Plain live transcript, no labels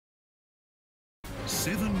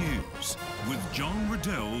7 News with John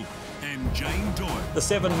Riddell and Jane Doyle. The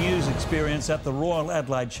 7 News experience at the Royal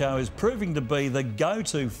Adelaide Show is proving to be the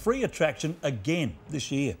go-to free attraction again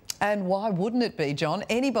this year. And why wouldn't it be, John?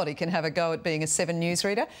 Anybody can have a go at being a 7 News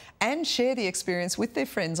reader and share the experience with their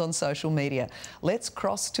friends on social media. Let's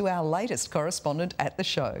cross to our latest correspondent at the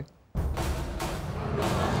show.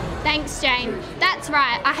 Thanks, Jane. That's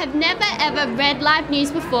right, I have never ever read live news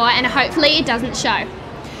before, and hopefully it doesn't show.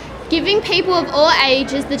 Giving people of all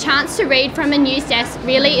ages the chance to read from a news desk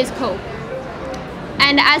really is cool.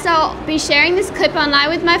 And as I'll be sharing this clip online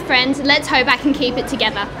with my friends, let's hope I can keep it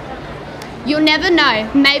together. You'll never know,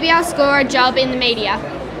 maybe I'll score a job in the media.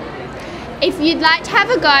 If you'd like to have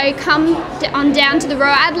a go, come on down to the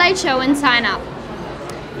Royal Adelaide Show and sign up.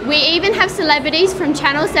 We even have celebrities from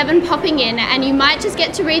Channel 7 popping in, and you might just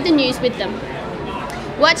get to read the news with them.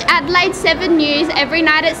 Watch Adelaide 7 News every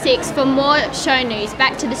night at 6 for more show news.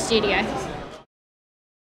 Back to the studio.